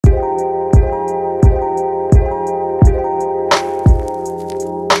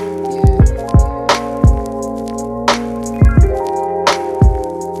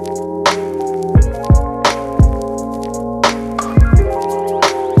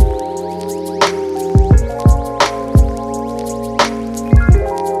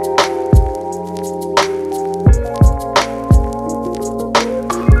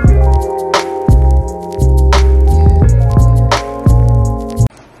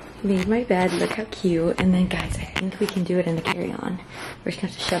Made my bed, look how cute. And then guys, I think we can do it in the carry-on. We're just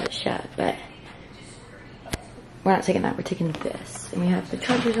gonna have to shove it shut, but we're not taking that, we're taking this. And we have the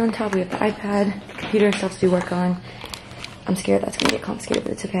chargers on top, we have the iPad, the computer and stuff to do work on. I'm scared that's gonna get confiscated,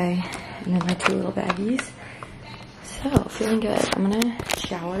 but it's okay. And then my 2 little baggies. So, feeling good. I'm gonna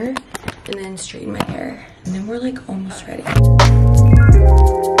shower and then straighten my hair. And then we're like almost ready.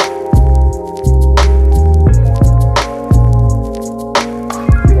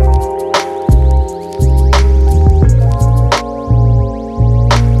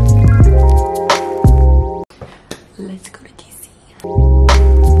 Let's go to DC.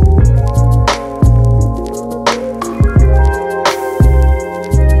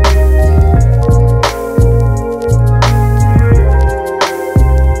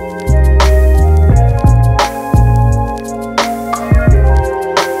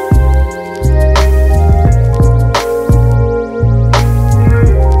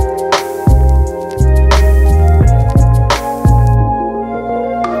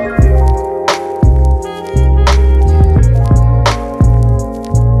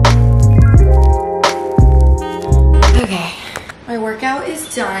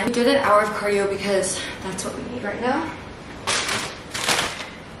 Done. We did an hour of cardio because that's what we need right now.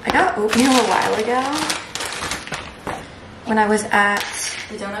 I got oatmeal a while ago when I was at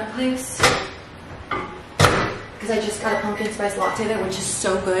the donut place because I just got a pumpkin spice latte there, which is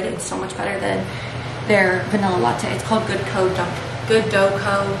so good and so much better than their vanilla latte. It's called Good Donut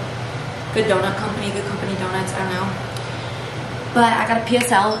Company, Good Company Donuts, I don't know. But I got a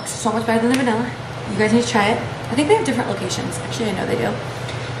PSL, it's so much better than the vanilla. You guys need to try it. I think they have different locations. Actually, I know they do.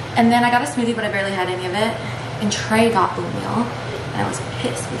 And then I got a smoothie, but I barely had any of it. And Trey got oatmeal, and I was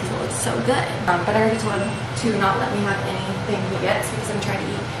pissed because it looked so good. But I already told him to not let me have anything he gets because I'm trying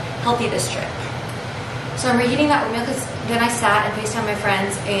to eat healthy this trip. So I'm reheating that oatmeal because then I sat and FaceTimed my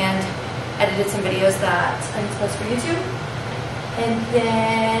friends and edited some videos that I need to post for YouTube. And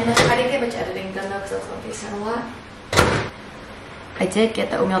then I didn't get much editing done though because I was on FaceTime a lot. I did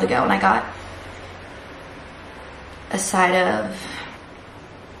get the oatmeal to go, and I got a side of,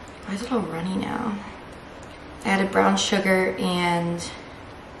 why is it all runny now? I added brown sugar and,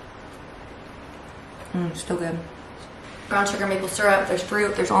 still good. Brown sugar, maple syrup, there's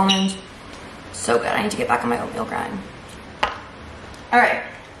fruit, there's almonds. So good, I need to get back on my oatmeal grind. All right.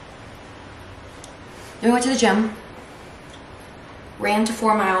 Then we went to the gym, ran to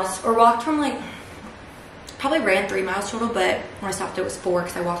 4 miles, or walked from like, probably ran 3 miles total, but when I stopped it was 4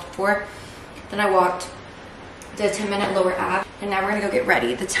 because I walked 4. Then I walked, did a 10-minute lower ab, and now we're gonna go get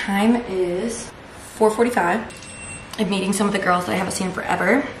ready. The time is 4:45. I'm meeting some of the girls that I haven't seen in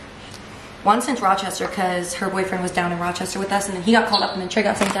forever. One since Rochester because her boyfriend was down in Rochester with us, and then he got called up, and then Trey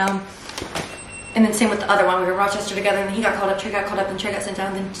got sent down. And then same with the other one, we were in Rochester together, and then he got called up, Trey got called up, and Trey got sent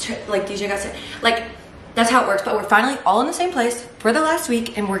down, and then like DJ got sent, like that's how it works. But we're finally all in the same place for the last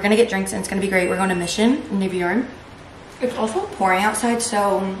week, and we're gonna get drinks, and it's gonna be great. We're going to Mission in Navy Yard. It's also pouring outside,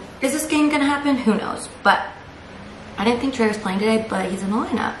 so is this game gonna happen? Who knows? But I didn't think Trey was playing today, but he's in the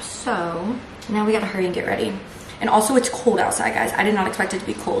lineup, so now we gotta hurry and get ready. And also it's cold outside, guys. I did not expect it to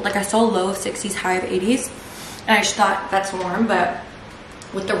be cold. Like I saw a low of 60s, high of 80s, and I just thought that's warm, but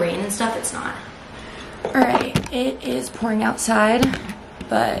with the rain and stuff, it's not. All right, it is pouring outside,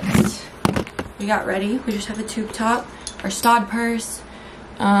 but we got ready. We just have a tube top, our Stod purse.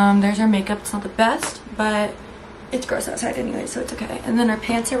 There's our makeup. It's not the best, but it's gross outside anyway, so it's okay. And then our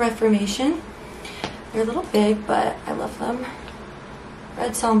pants are Reformation. They're a little big, but I love them.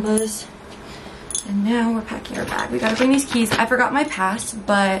 Red Sambas. And now we're packing our bag. We gotta bring these keys. I forgot my pass,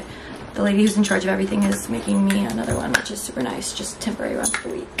 but the lady who's in charge of everything is making me another one, which is super nice. Just temporary one for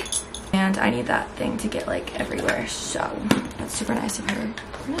the week. And I need that thing to get like everywhere, so that's super nice of her.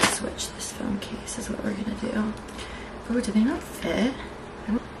 I'm gonna switch this phone case is what we're gonna do. Oh, do they not fit?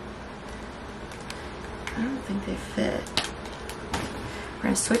 I don't think they fit. We're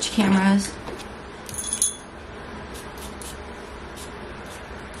gonna switch cameras.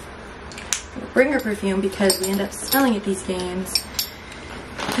 Bring her perfume because we end up smelling at these games.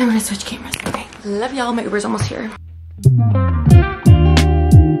 And we're gonna switch cameras. Okay, love y'all. My Uber's almost here.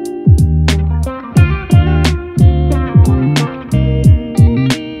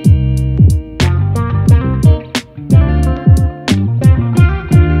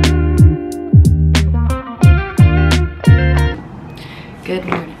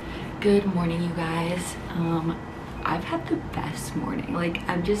 Good morning, you guys. I've had the best morning. Like,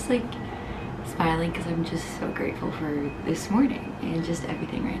 I'm just like smiling because I'm just so grateful for this morning and just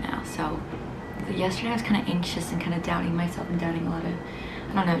everything right now. So yesterday I was kind of anxious and kind of doubting myself and doubting a lot of,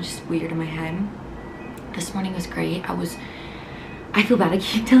 I don't know, just weird in my head. This morning was great. I was I feel bad. I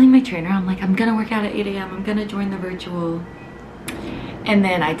keep telling my trainer, I'm like, I'm gonna work out at 8 a.m. I'm gonna join the virtual. And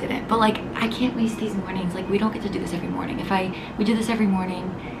then I didn't. But like, I can't waste these mornings. Like, we don't get to do this every morning. If we did this every morning,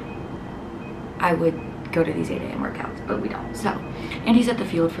 I would go to these 8 a.m. workouts, but we don't. So, and he's at the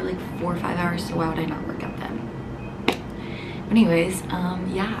field for like 4 or 5 hours, so why would I not work out then? Anyways,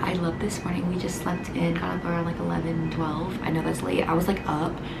 yeah, I love this morning. We just slept in, got up around like 11, 12. I know that's late. I was like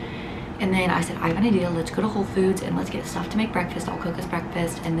up. And then I said, I have an idea. Let's go to Whole Foods and let's get stuff to make breakfast. I'll cook us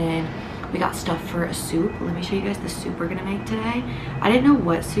breakfast. And then we got stuff for a soup. Let me show you guys the soup we're gonna make today. I didn't know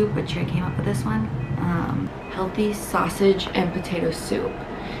what soup, but Trey came up with this one. Healthy sausage and potato soup.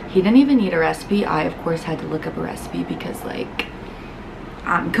 He didn't even need a recipe. I, of course, had to look up a recipe because like,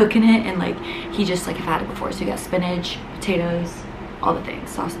 I'm cooking it and like, he just like have had it before. So you got spinach, potatoes, all the things,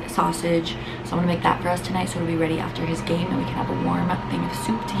 sausage. So I'm gonna make that for us tonight so it'll be ready after his game and we can have a warm thing of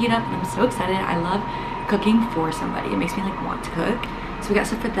soup to heat up. And I'm so excited. I love cooking for somebody. It makes me like want to cook. So we got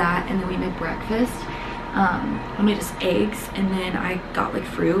stuff for that, and then we made breakfast. We made us eggs, and then I got like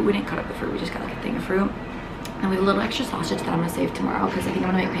fruit. We didn't cut up the fruit, we just got like a thing of fruit. And we have a little extra sausage that I'm gonna save tomorrow because I think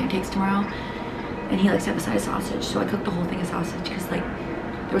I'm gonna make pancakes tomorrow. And he likes to have a side of sausage, so I cooked the whole thing of sausage because like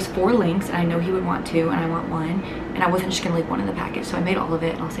there was 4 links and I know he would want 2 and I want 1, and I wasn't just gonna leave 1 in the package, so I made all of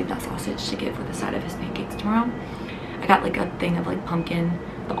it and I'll save that sausage to give with the side of his pancakes tomorrow. I got like a thing of like pumpkin,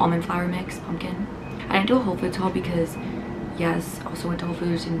 the almond flour mix pumpkin. I didn't do a Whole Foods haul because Yes also went to Whole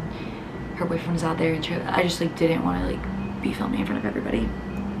Foods and her boyfriend was out there, and I just like didn't want to like be filming in front of everybody.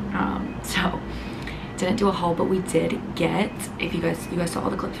 So didn't do a haul, but we did get, if you guys saw all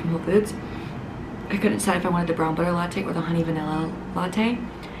the clips from Whole Foods, I couldn't decide if I wanted the brown butter latte or the honey vanilla latte.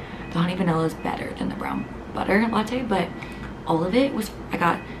 The honey vanilla is better than the brown butter latte, but all of it was, I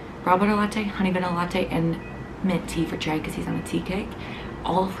got brown butter latte, honey vanilla latte, and mint tea for Trey because he's on a tea kick,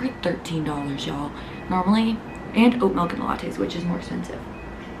 all for $13, y'all. Normally, and oat milk in the lattes, which is more expensive.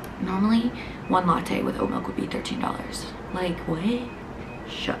 Normally, 1 latte with oat milk would be $13. Like, what?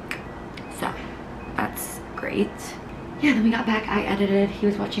 Shook. So, that's great. Yeah, then we got back, I edited, he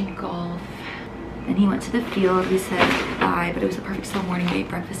was watching golf, and he went to the field. We said bye, but it was the perfect slow morning. We ate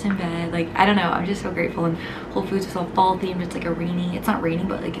breakfast in bed. Like, I don't know, I'm just so grateful. And Whole Foods was all fall themed. It's like a rainy, it's not raining,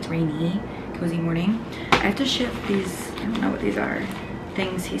 but like it's rainy, cozy morning. I have to ship these, I don't know what these are,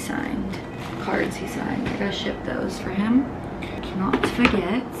 things he signed, cards he signed. I gotta ship those for him. Not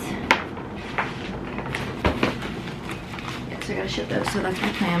forget. Yeah, so I gotta ship those, so that's my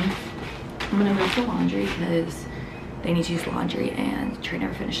plan. I'm gonna move the laundry because they need to use laundry and Trey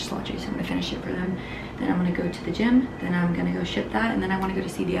never finishes laundry, so I'm gonna finish it for them. Then I'm gonna go to the gym, then I'm gonna go ship that, and then I wanna go to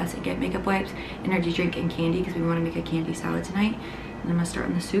CVS and get makeup wipes, energy drink, and candy because we wanna make a candy salad tonight. And I'm gonna start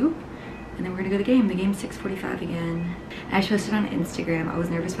on the soup, and then we're gonna go to the game. The game's 6:45 again. I posted on Instagram. I was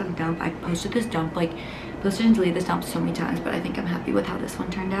nervous about the dump. I posted this dump, like posted and deleted this dump so many times, but I think I'm happy with how this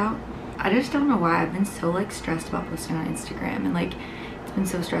one turned out. I just don't know why I've been so like stressed about posting on Instagram, and like it's been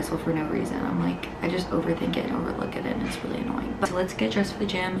so stressful for no reason. I'm like, I just overthink it and overlook it, and it's really annoying. But so let's get dressed for the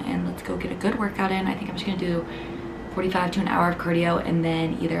gym and let's go get a good workout in. I think I'm just gonna do 45 to an hour of cardio and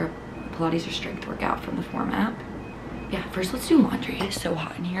then either Pilates or strength workout from the Form app. Yeah, first let's do laundry. It's so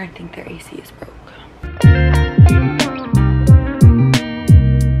hot in here. I think their AC is broke.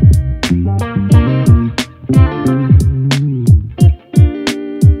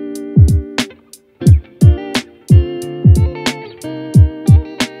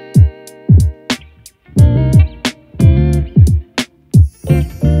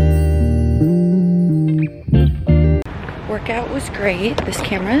 Workout was great. This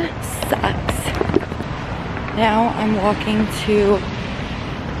camera sucks. Now I'm walking to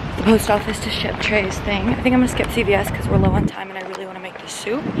the post office to ship Trey's thing. I think I'm gonna skip CVS because we're low on time and I really want to make this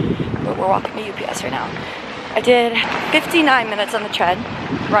soup, but we're walking to UPS right now. I did 59 minutes on the tread,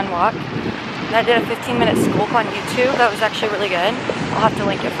 run walk, and I did a 15-minute sculpt on YouTube. That was actually really good. I'll have to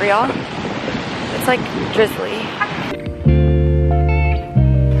link it for y'all. It's like drizzly.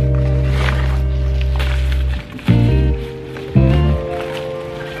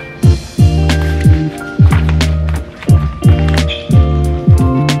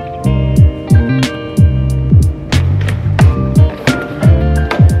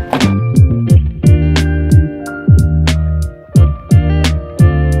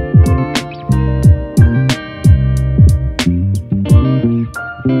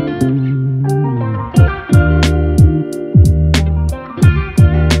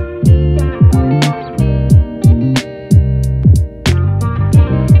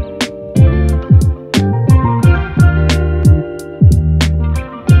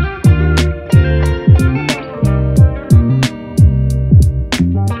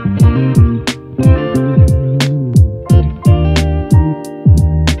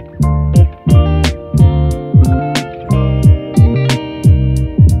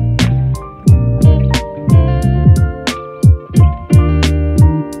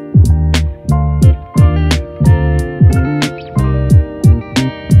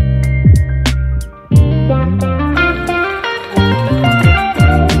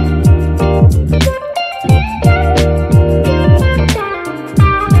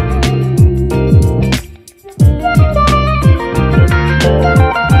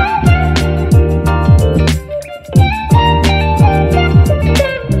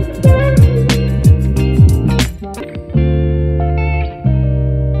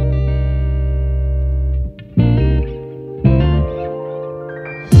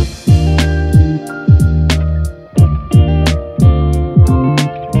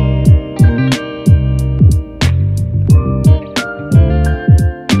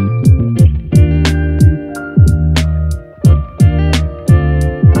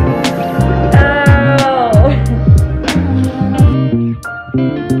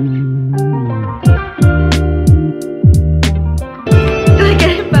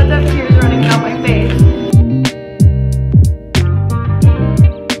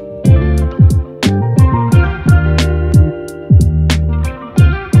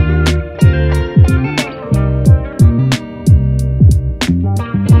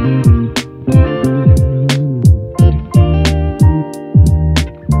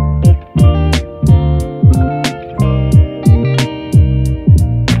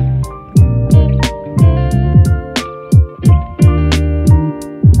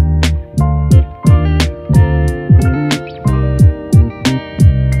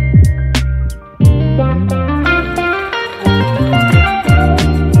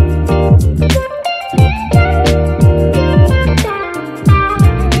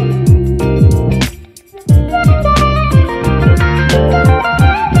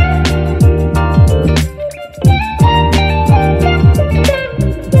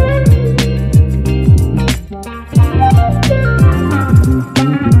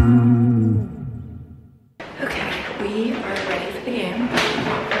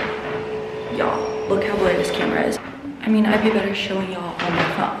 look how blurry this camera is. I mean, I'd be better showing y'all on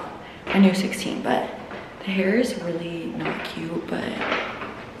my phone, my new 16, but the hair is really not cute, but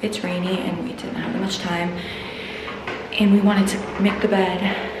it's rainy and we didn't have that much time. And we wanted to make the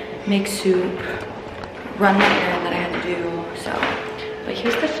bed, make soup, run my errand that I had to do, so. But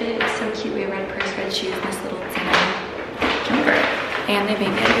here's the fit, it's so cute. We have red purse, red shoes, and this little denim jumper. And they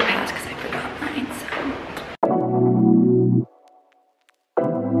made me a new pass because I forgot mine,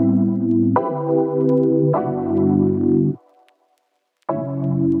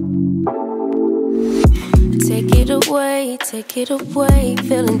 Take it away,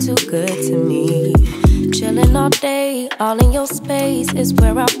 feeling too good to me. Chilling all day, all in your space is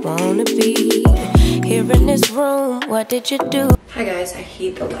where I wanna be. Here in this room, what did you do? Hi guys, I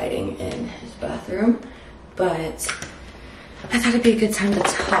hate the lighting in his bathroom, but I thought it'd be a good time to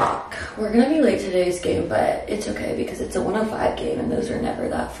talk. We're gonna be late to today's game, but it's okay because it's a 105 game and those are never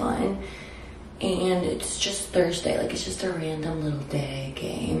that fun. And it's just Thursday, like it's just a random little day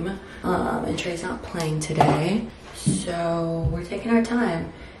game. And Trey's not playing today, so we're taking our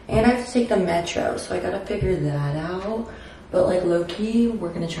time. And I have to take the metro, so I gotta figure that out. But like low-key,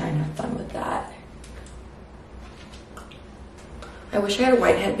 we're gonna try and have fun with that. I wish I had a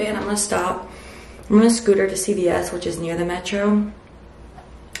white headband. I'm gonna stop. I'm gonna scooter to CVS, which is near the metro.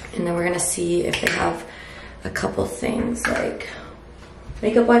 And then we're gonna see if they have a couple things like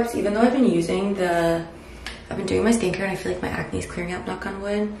makeup wipes, even though I've been doing my skincare and I feel like my acne is clearing up, knock on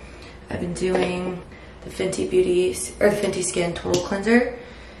wood. I've been doing the Fenty Skin Total Cleanser.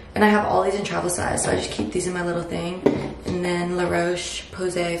 And I have all these in travel size, so I just keep these in my little thing. And then La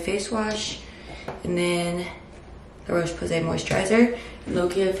Roche-Posay face wash. And then La Roche-Posay moisturizer. And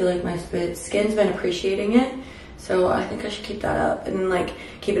low-key, I feel like my skin's been appreciating it. So I think I should keep that up. And then like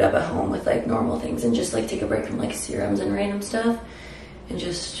keep it up at home with like normal things. And just like take a break from like serums and random stuff. And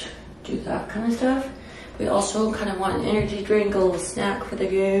just do that kind of stuff. We also kind of want an energy drink, a little snack for the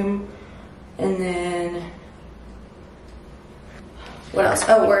game. And then, what else?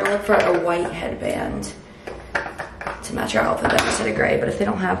 Oh, we're gonna look for a white headband to match our outfit instead of gray, but if they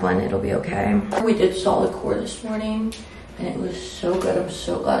don't have one, it'll be okay. We did solid core this morning, and it was so good. I'm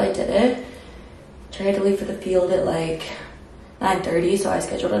so glad I did it. Tried to leave for the field at like 9:30, so I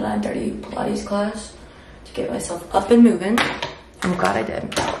scheduled a 9:30 Pilates class to get myself up and moving. I'm glad I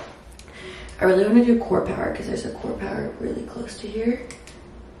did. I really want to do core power because there's a core power really close to here.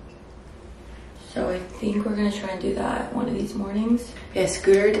 So I think we're gonna try and do that one of these mornings. Yeah,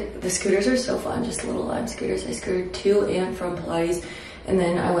 the scooters are so fun, just little lime scooters. I scooted to and from Pilates, and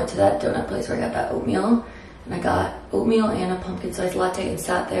then I went to that donut place where I got that oatmeal. And I got oatmeal and a pumpkin spice latte and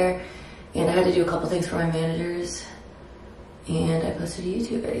sat there. And I had to do a couple things for my managers. And I posted a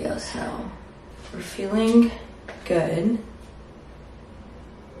YouTube video, so we're feeling good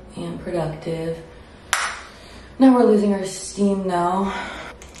and productive. Now we're losing our steam though,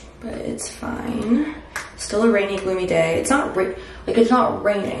 but it's fine. Still a rainy, gloomy day. It's not it's not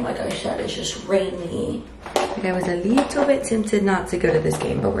raining, like I said, it's just rainy. Like I was a little bit tempted not to go to this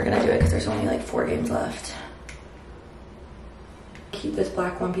game, but we're gonna do it because there's only like 4 games left. Keep this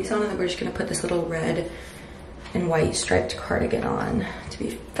black one piece on, and then we're just gonna put this little red and white striped cardigan on to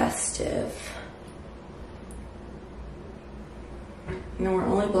be festive. And then we're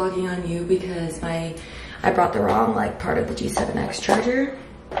only vlogging on you because I brought the wrong like part of the G7X charger.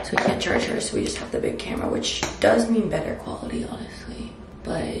 So we can't charge her, so we just have the big camera, which does mean better quality, honestly.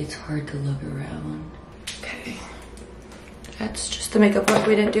 But it's hard to look around. Okay. That's just the makeup look.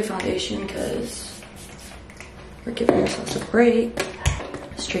 We didn't do foundation because we're giving ourselves a break.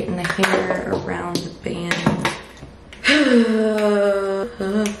 Straighten the hair around the band. I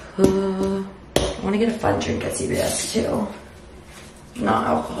want to get a fun drink at CVS too. Not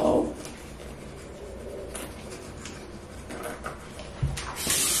alcohol.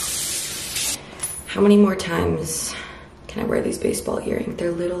 How many more times can I wear these baseball earrings?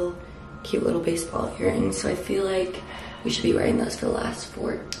 They're little, cute little baseball earrings. So I feel like we should be wearing those for the last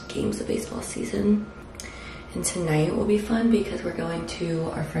 4 games of baseball season. And tonight will be fun because we're going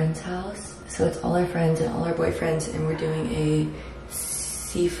to our friend's house. So it's all our friends and all our boyfriends, and we're doing a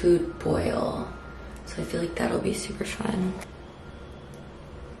seafood boil. So I feel like that'll be super fun.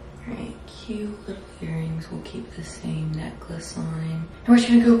 All right, cute little earrings. We'll keep the same necklace on. And we're just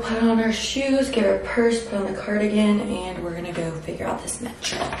gonna go put on our shoes, get our purse, put on the cardigan, and we're gonna go figure out this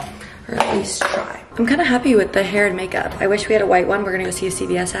metro. Or at least try. I'm kind of happy with the hair and makeup. I wish we had a white one. We're gonna go see if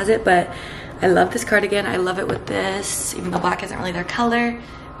CVS has it, but I love this cardigan. I love it with this, even though black isn't really their color.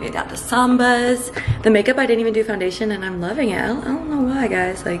 We got the Sambas. The makeup, I didn't even do foundation, and I'm loving it. I don't know why,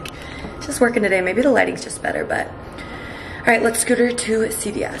 guys. Like, it's just working today. Maybe the lighting's just better, but All right, let's scooter to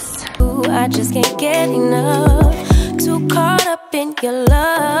CVS. Ooh, I just can't get enough. Too caught up in your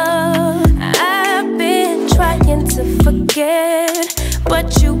love. I've been trying to forget,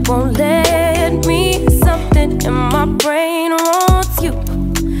 but you won't let me. Something in my brain wants you.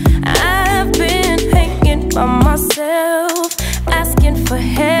 I've been hanging by myself, asking for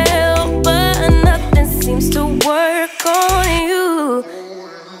help, but nothing seems to work on you.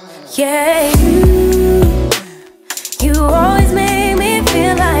 Yeah, you always make me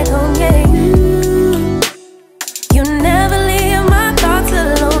feel like home. Yeah, you never leave my thoughts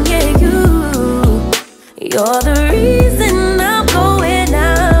alone. Yeah, you're the reason I'm going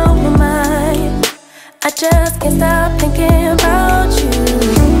out my mind. I just can't stop thinking about you.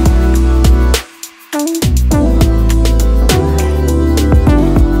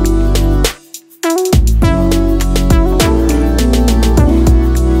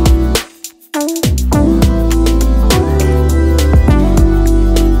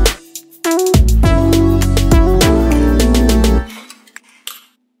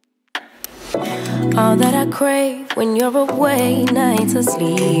 All that I crave when you're away, nights are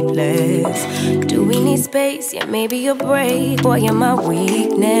sleepless. Do we need space? Yeah, maybe a break. Boy, you're my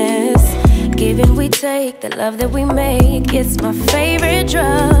weakness. Give and we take, the love that we make, it's my favorite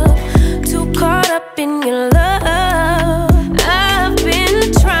drug. Too caught up in your love. I've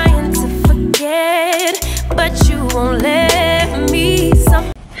been trying to forget, but you won't let me.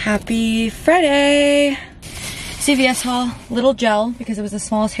 Happy Friday. CVS haul, little gel, because it was the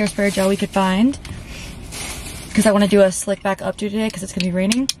smallest hairspray gel we could find. Because I want to do a slick back updo today because it's going to be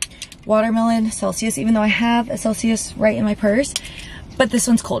raining. Watermelon, Celsius, even though I have a Celsius right in my purse. But this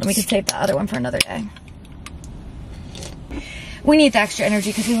one's cold and we can save the other one for another day. We need the extra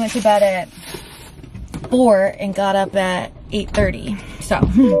energy because we went to bed at 4 and got up at 8:30. So,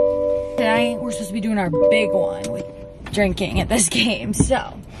 tonight we're supposed to be doing our big one with drinking at this game.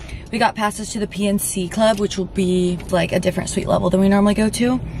 So, we got passes to the PNC Club, which will be like a different suite level than we normally go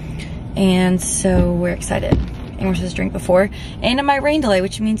to. And so we're excited. And we're supposed to drink before. And it might rain delay,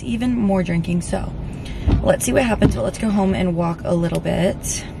 which means even more drinking. So let's see what happens. But let's go home and walk a little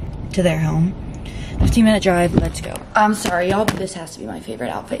bit to their home. 15-minute drive, let's go. I'm sorry, y'all, but this has to be my favorite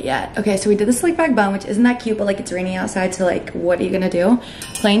outfit yet. Okay, so we did the slick back bun, which isn't that cute, but like it's raining outside, so like, what are you gonna do?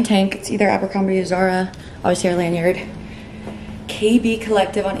 Plain tank, it's either Abercrombie or Zara, obviously our lanyard. KB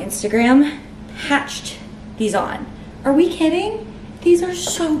Collective on Instagram hatched these on. Are we kidding? These are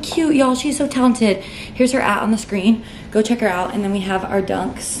so cute, y'all. She's so talented. Here's her @ on the screen. Go check her out. And then we have our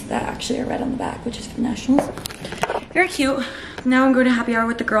dunks that actually are red on the back, which is for the Nationals. Very cute. Now I'm going to happy hour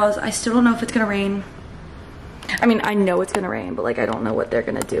with the girls. I still don't know if it's gonna rain. I mean, I know it's gonna rain, but like I don't know what they're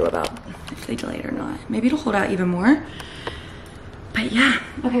gonna do about if they delay it or not. Maybe it'll hold out even more. But yeah.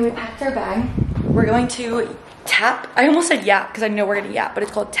 Okay, we packed our bag. We're going to Tap. I almost said Yap because I know we're gonna Yap, but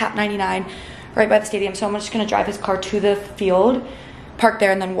it's called Tap 99 right by the stadium. So I'm just gonna drive his car to the field, park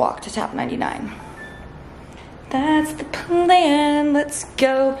there, and then walk to Tap 99. That's the plan. Let's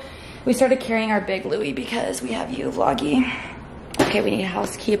go. We started carrying our big Louis because we have you vloggy. Okay, we need a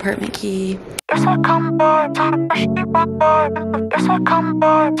house key, apartment key. I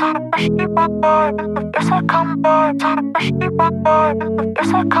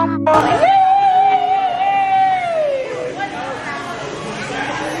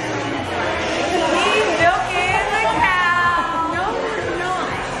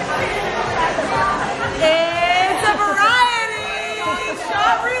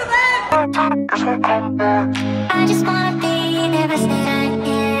just wanna be everything I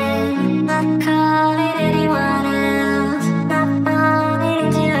am. Not calling anyone else. Not falling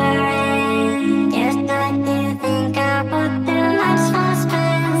into a rain. Just like you think I would do. I just wanna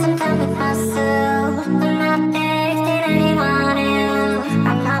spend some time with myself. I'm not texting anyone else.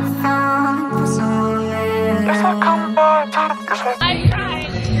 I'm not falling for someone else. Guess I'll come back. I tried.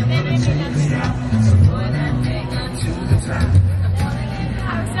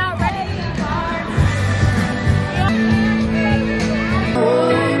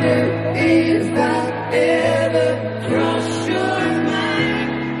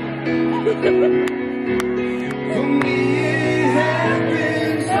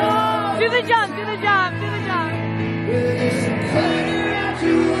 Do the jump, do the jump, do the jump.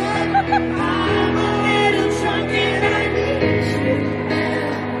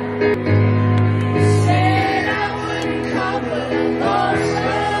 Said I wouldn't come, but I lost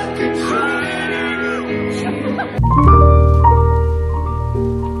control.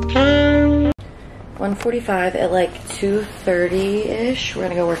 1:45 at like 2:30-ish. We're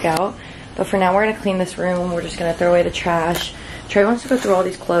gonna go work out. But for now, we're gonna clean this room. We're just gonna throw away the trash, Trey wants to go through all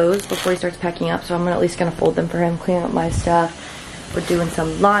these clothes before he starts packing up, so I'm at least gonna fold them for him, clean up my stuff. We're doing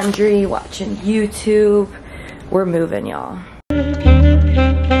some laundry, watching YouTube. We're moving, y'all.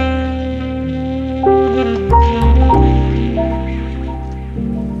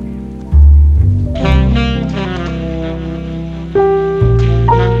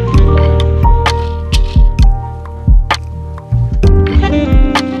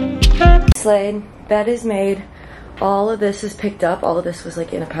 Slayed, bed is made. All of this is picked up. All of this was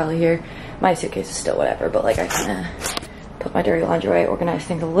like in a pile here. My suitcase is still whatever, but like I kind of put my dirty laundry away, organized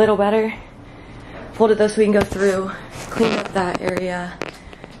things a little better. Folded those so we can go through, clean up that area.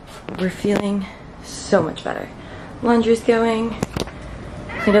 We're feeling so much better. Laundry's going.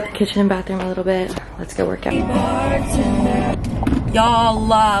 Cleaned up the kitchen and bathroom a little bit. Let's go work out.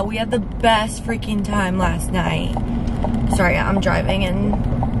 Y'all, we had the best freaking time last night. Sorry, I'm driving and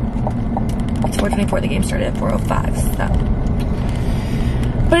it's 4:24. The game started at 4:05. So.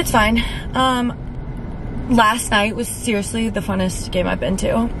 But it's fine. Last night was seriously the funnest game I've been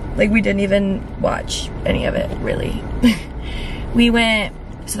to. Like, we didn't even watch any of it, really.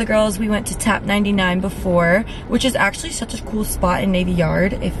 So the girls, we went to Tap 99 before, which is actually such a cool spot in Navy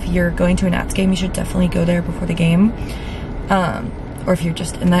Yard. If you're going to a Nats game, you should definitely go there before the game. Or if you're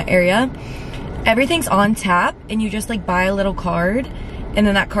just in that area. Everything's on tap, and you just like buy a little card, and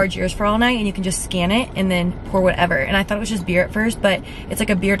then that card's yours for all night, and you can just scan it and then pour whatever. And I thought it was just beer at first, but it's like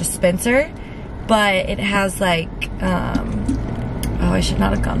a beer dispenser, but it has like, oh, I should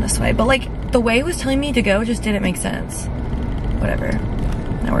not have gone this way, but like the way it was telling me to go just didn't make sense. Whatever.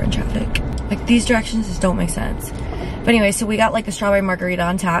 Now we're in traffic. Like, these directions just don't make sense. But anyway, so we got like a strawberry margarita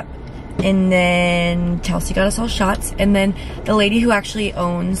on tap, and then Chelsea got us all shots, and then the lady who actually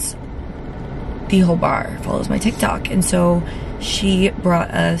owns the whole bar follows my TikTok, and so she brought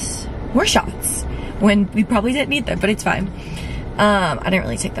us more shots when we probably didn't need them, but it's fine. I didn't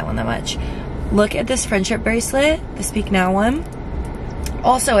really take that one that much. Look at this friendship bracelet, the Speak Now one.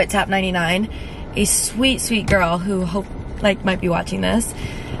 Also at Tap 99, a sweet, sweet girl who might be watching this,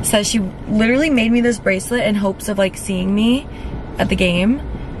 says she literally made me this bracelet in hopes of like seeing me at the game,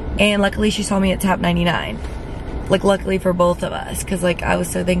 and luckily she saw me at Tap 99. Like, luckily for both of us, because like I was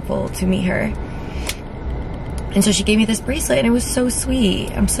so thankful to meet her. And so she gave me this bracelet, and it was so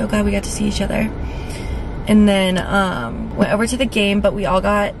sweet. I'm so glad we got to see each other. And then went over to the game, but we all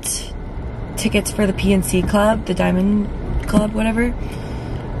got tickets for the PNC Club, the Diamond Club, whatever,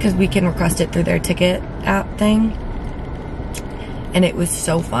 because we can request it through their ticket app thing. And it was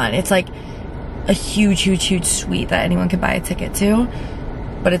so fun. It's like a huge, huge, huge suite that anyone can buy a ticket to,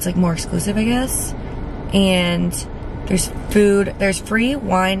 but it's like more exclusive, I guess. And there's food, there's free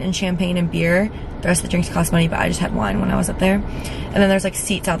wine and champagne and beer. The rest of the drinks cost money, but I just had wine when I was up there. And then there's like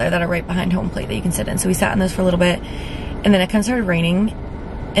seats out there that are right behind home plate that you can sit in. So we sat in those for a little bit, and then it kind of started raining,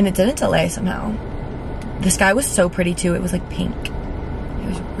 and it didn't delay somehow. The sky was so pretty too. It was like pink. It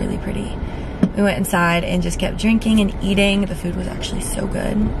was really pretty. We went inside and just kept drinking and eating. The food was actually so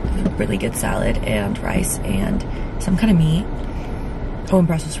good. It was a really good salad and rice and some kind of meat. Oh, and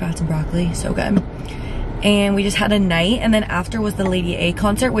Brussels sprouts and broccoli. So good. And we just had a night, and then after was the Lady A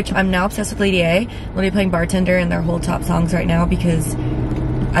concert, which I'm now obsessed with Lady A. I'm literally playing Bartender and their whole top songs right now because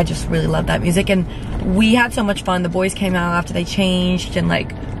I just really love that music. And we had so much fun. The boys came out after they changed and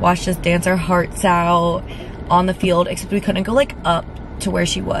like watched us dance our hearts out on the field, except we couldn't go like up to where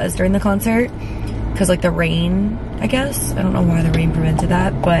she was during the concert because like the rain, I guess. I don't know why the rain prevented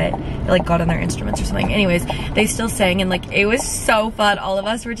that, but it like got on their instruments or something. Anyways, they still sang, and like it was so fun. All of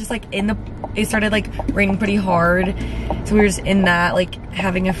us were just like it started like raining pretty hard, so we were just in that like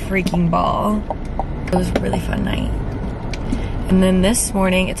having a freaking ball. It was a really fun night. And then this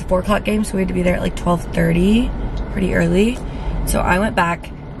morning, it's a 4 o'clock game, so we had to be there at like 12:30, pretty early. So I went back,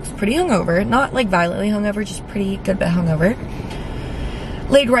 was pretty hungover, not like violently hungover, just pretty good bit hungover.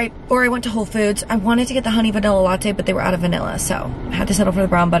 Laid right, or I went to Whole Foods. I wanted to get the honey vanilla latte, but they were out of vanilla, so I had to settle for the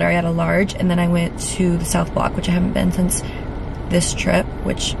brown butter. I had a large, and then I went to the South Block, which I haven't been since this trip,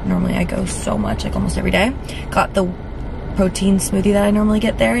 which normally I go so much, like almost every day. Got the protein smoothie that I normally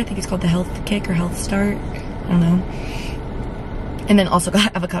get there. I think it's called the Health Kick or Health Start. I don't know. And then also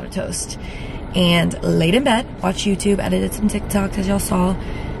got avocado toast. And laid in bed, watched YouTube, edited some TikToks as y'all saw.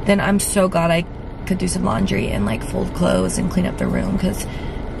 Then I'm so glad I could do some laundry and like fold clothes and clean up the room, because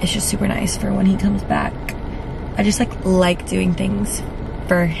it's just super nice for when he comes back. I just like doing things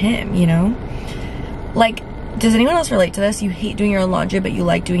for him, you know? Like, does anyone else relate to this? You hate doing your own laundry, but you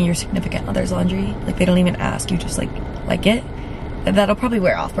like doing your significant other's laundry? Like, they don't even ask, you just like it? That'll probably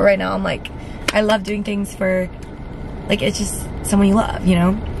wear off, but right now I'm like, I love doing things for, like, it's just someone you love, you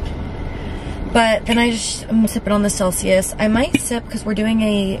know? But then I'm sipping on the Celsius. I might sip because we're doing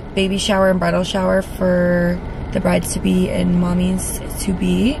a baby shower and bridal shower for the brides-to-be and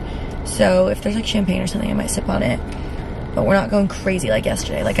mommies-to-be. So if there's like champagne or something, I might sip on it. But we're not going crazy like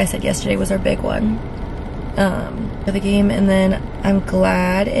yesterday. Like I said, yesterday was our big one for the game. And then I'm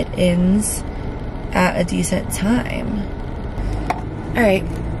glad it ends at a decent time. All right,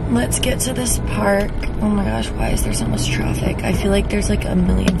 let's get to this park. Oh my gosh, why is there so much traffic? I feel like there's like a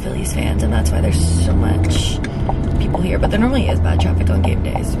million Phillies fans and that's why there's so much people here. But there normally is bad traffic on game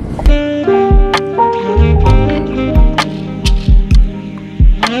days.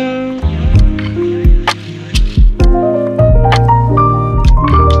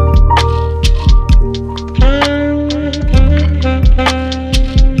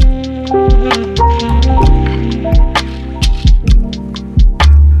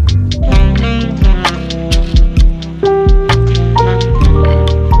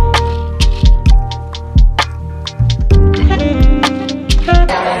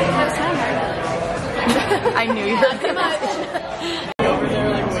 I knew you were gonna.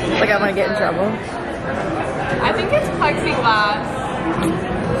 Like I'm gonna get in trouble. I think it's plexiglass.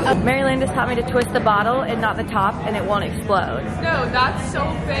 Maryland just taught me to twist the bottle and not the top and it won't explode. No, that's so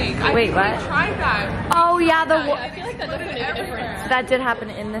fake. Wait, what? I tried that. Oh yeah, I feel like that doesn't make a difference. That did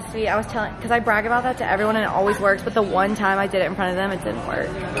happen in the suite. I was telling, because I brag about that to everyone and it always works, but the one time I did it in front of them, it didn't work.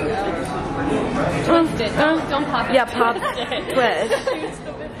 Twist it. Don't pop it. Yeah, pop, twist.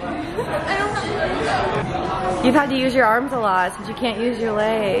 You've had to use your arms a lot since you can't use your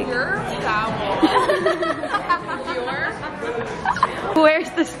legs. You're foul. Where's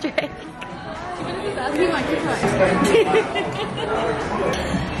the straight?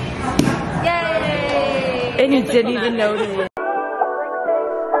 Yay! And you didn't even notice.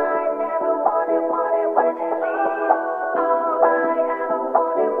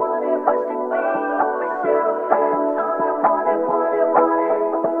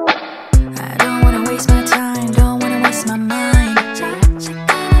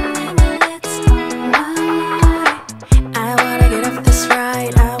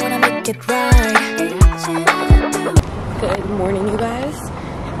 Good morning, you guys.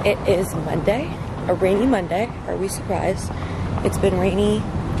 It is Monday, a rainy Monday. Are we surprised? It's been rainy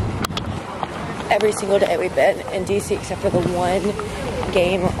every single day we've been in DC except for the one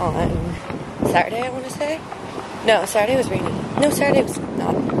game on Saturday, I want to say. No, Saturday was rainy. No, Saturday was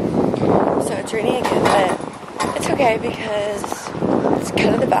not. So it's raining again, but it's okay because it's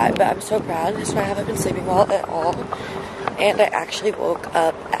kind of the vibe, but I'm so proud. That's why I haven't been sleeping well at all. And I actually woke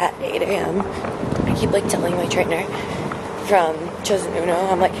up at 8 a.m. I keep like telling my trainer from Chosen Uno,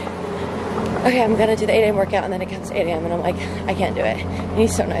 I'm like, okay, I'm gonna do the 8 a.m. workout, and then it comes to 8 a.m. and I'm like, I can't do it. And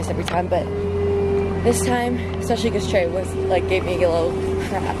he's so nice every time, but this time, especially because Trey was like, gave me a little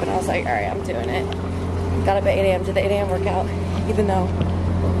crap, and I was like, all right, I'm doing it. Got up at 8 a.m. to the 8 a.m. workout, even though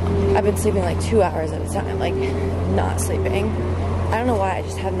I've been sleeping like 2 hours at a time, like not sleeping. I don't know why, I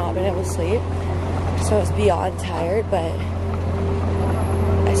just have not been able to sleep. So I was beyond tired, but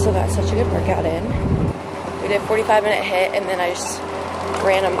I still got such a good workout in. We did a 45-minute hit, and then I just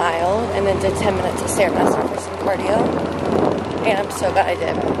ran a mile, and then did 10 minutes of Stairmaster for some cardio. And I'm so glad I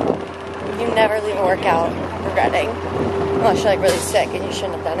did. You never leave a workout regretting, unless you're like really sick and you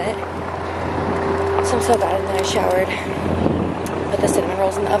shouldn't have done it. So I'm so glad. And then I showered, put the cinnamon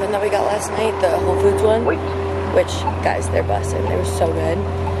rolls in the oven that we got last night, the Whole Foods one, which, guys, they're busted. They were so good.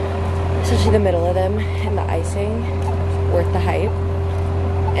 Especially the middle of them, and the icing, worth the hype.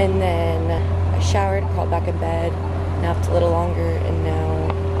 And then I showered, crawled back in bed, napped a little longer, and now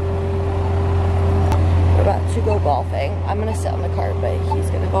we're about to go golfing. I'm gonna sit on the cart, but he's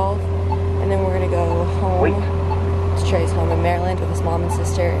gonna golf. And then we're gonna go home to Trey's home in Maryland with his mom and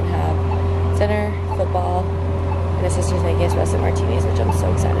sister and have dinner, football, and his sister's making espresso martinis, which I'm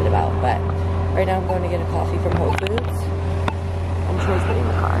so excited about. But right now I'm going to get a coffee from Whole Foods, and Trey's getting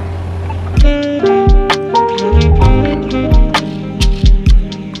the car.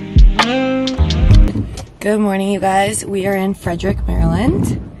 Good morning, you guys. We are in Frederick,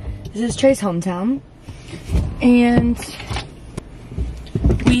 Maryland. This is Trey's hometown. And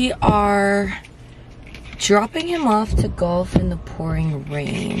we are dropping him off to golf in the pouring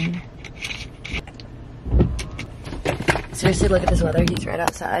rain. Seriously, look at this weather. He's right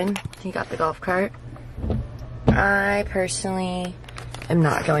outside. He got the golf cart. I personally am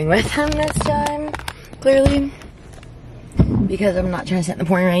not going with him this time, clearly, because I'm not trying to sit in the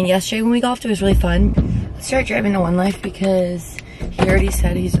pouring rain. Yesterday when we golfed, it was really fun. Let's start driving to One Life because he already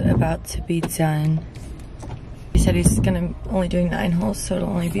said he's about to be done. He said he's gonna only doing 9 holes, so it'll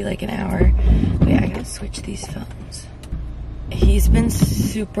only be like an hour. But yeah, I gotta switch these phones. he's been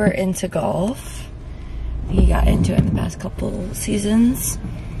super into golf. He got into it in the past couple seasons.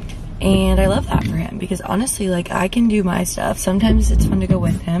 And I love that for him because honestly, like, I can do my stuff. Sometimes it's fun to go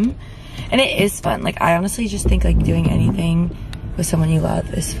with him. And it is fun. Like, I honestly just think, like, doing anything with someone you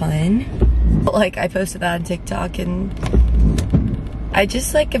love is fun. But, like, I posted that on TikTok and I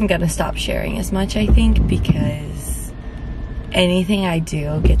just, like, am gonna stop sharing as much, I think, because anything I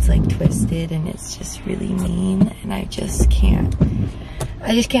do gets, like, twisted and it's just really mean. And I just can't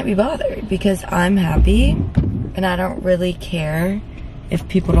be bothered because I'm happy and I don't really care if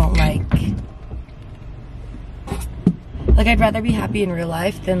people don't like, I'd rather be happy in real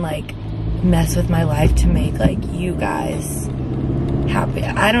life than, like, mess with my life to make, like, you guys happy.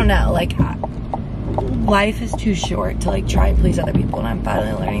 I don't know, like, life is too short to, like, try and please other people, and I'm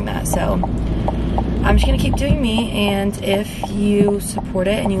finally learning that. So I'm just gonna keep doing me, and if you support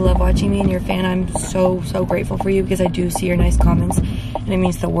it and you love watching me and you're a fan, I'm so grateful for you because I do see your nice comments and it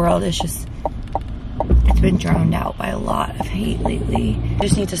means the world. It's just, it's been drowned out by a lot of hate lately. I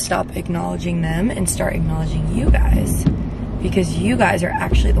just need to stop acknowledging them and start acknowledging you guys because you guys are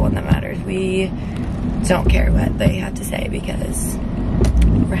actually the one that matters. We don't care what they have to say because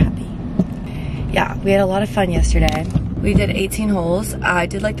we're happy. Yeah, we had a lot of fun yesterday. We did 18 holes. I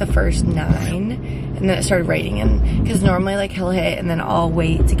did like the first 9 and then it started raining, and because normally like he'll hit and then I'll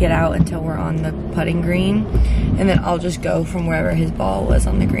wait to get out until we're on the putting green and then I'll just go from wherever his ball was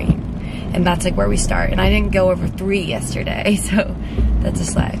on the green. And that's like where we start. And I didn't go over 3 yesterday, so that's a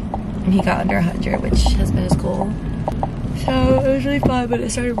slag. And he got under 100, which has been his goal. So it was really fun, but it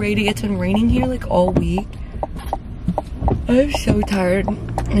started raining. It's been raining here like all week. I'm so tired.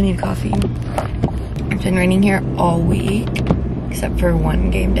 I need coffee. It's been raining here all week, except for one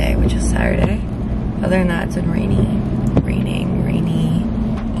game day, which is Saturday. Other than that, it's been rainy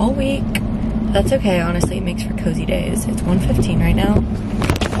all week. That's okay, honestly, it makes for cozy days. It's 1:15 right now.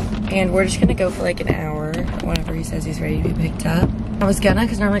 And we're just gonna go for like an hour whenever he says he's ready to be picked up. I was gonna,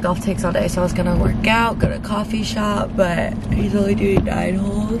 because normally golf takes all day, so I was gonna work out, go to a coffee shop, but he's only doing 9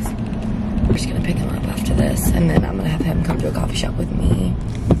 holes. We're just gonna pick him up after this, and then I'm gonna have him come to a coffee shop with me.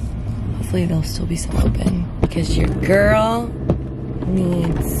 Hopefully they'll still be some open, because your girl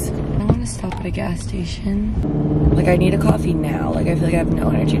needs, I wanna stop at a gas station. Like, I need a coffee now. Like, I feel like I have no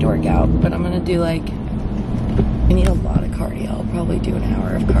energy to work out, but I'm gonna do like, I need a lot of cardio. I'll probably do an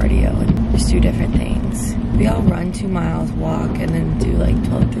hour of cardio and just do different things. We all run 2 miles, walk, and then do like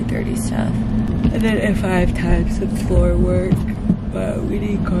 12 through 30 stuff. And then if I have time, some floor work. But we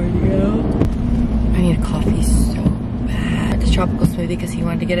need cardio. I need a coffee so bad. This tropical smoothie because he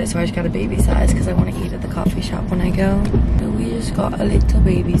wanted to get it, so I just got a baby size because I want to eat at the coffee shop when I go. So we just got a little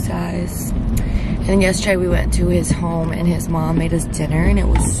baby size. And then yesterday we went to his home and his mom made us dinner and it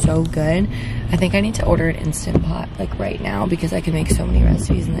was so good. I think I need to order an Instant Pot like right now because I can make so many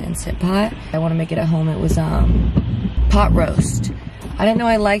recipes in the Instant Pot. I want to make it at home. It was pot roast. I didn't know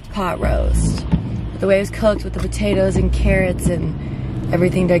I liked pot roast. But the way it was cooked with the potatoes and carrots and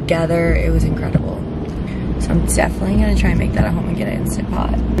everything together, it was incredible. So I'm definitely gonna try and make that at home and get an Instant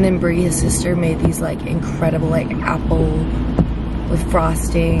Pot. And then Bree, his sister, made these like incredible like apple with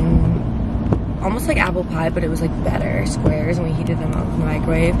frosting. Almost like apple pie, but it was like better squares, and we heated them up in the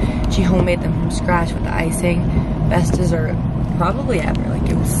microwave. She homemade them from scratch with the icing. Best dessert probably ever. Like,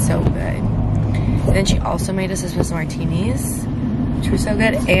 it was so good. And then she also made us espresso martinis, which was so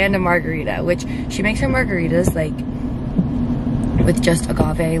good, and a margarita, which she makes her margaritas like with just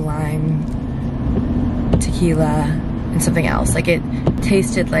agave, lime, tequila, and something else. Like, it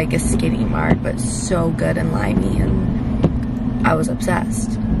tasted like a skinny marg, but so good and limey, and I was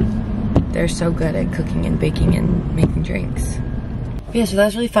obsessed. They're so good at cooking and baking and making drinks. Yeah, so that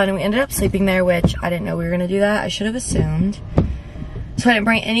was really fun, and we ended up sleeping there, which I didn't know we were gonna do that. I should have assumed. So I didn't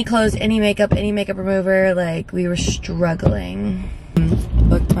bring any clothes, any makeup remover. Like, we were struggling.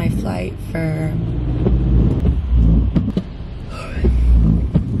 Booked my flight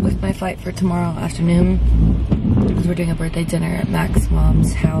for tomorrow afternoon because we're doing a birthday dinner at Mac's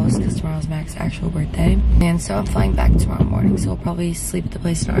mom's house because tomorrow's Mac's actual birthday. And so I'm flying back tomorrow morning, so we'll probably sleep at the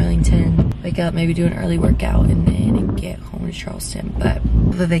place in Arlington, wake up, maybe do an early workout, and then get home to Charleston. But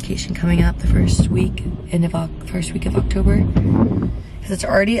we have a vacation coming up the first week of October. Because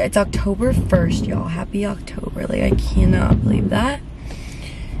it's October 1st, y'all. Happy October. Like, I cannot believe that.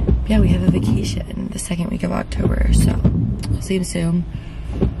 But yeah, we have a vacation the second week of October, so I'll see you soon.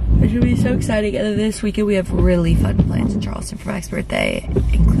 It should be so exciting. And then this weekend we have really fun plans in Charleston for Mac's birthday,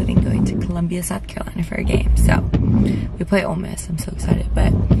 including going to Columbia, South Carolina for a game. So we play Ole Miss. I'm so excited.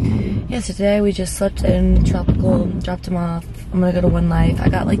 But yeah, so today we just slept in Tropical, dropped him off. I'm gonna go to One Life. I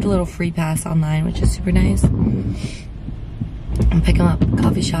got like the little free pass online, which is super nice. I'm picking him up at a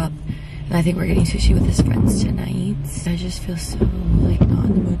coffee shop, and I think we're getting sushi with his friends tonight. I just feel so like not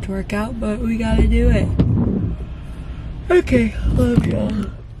in the mood to work out, but we gotta do it. Okay, love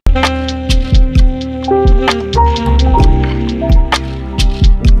y'all.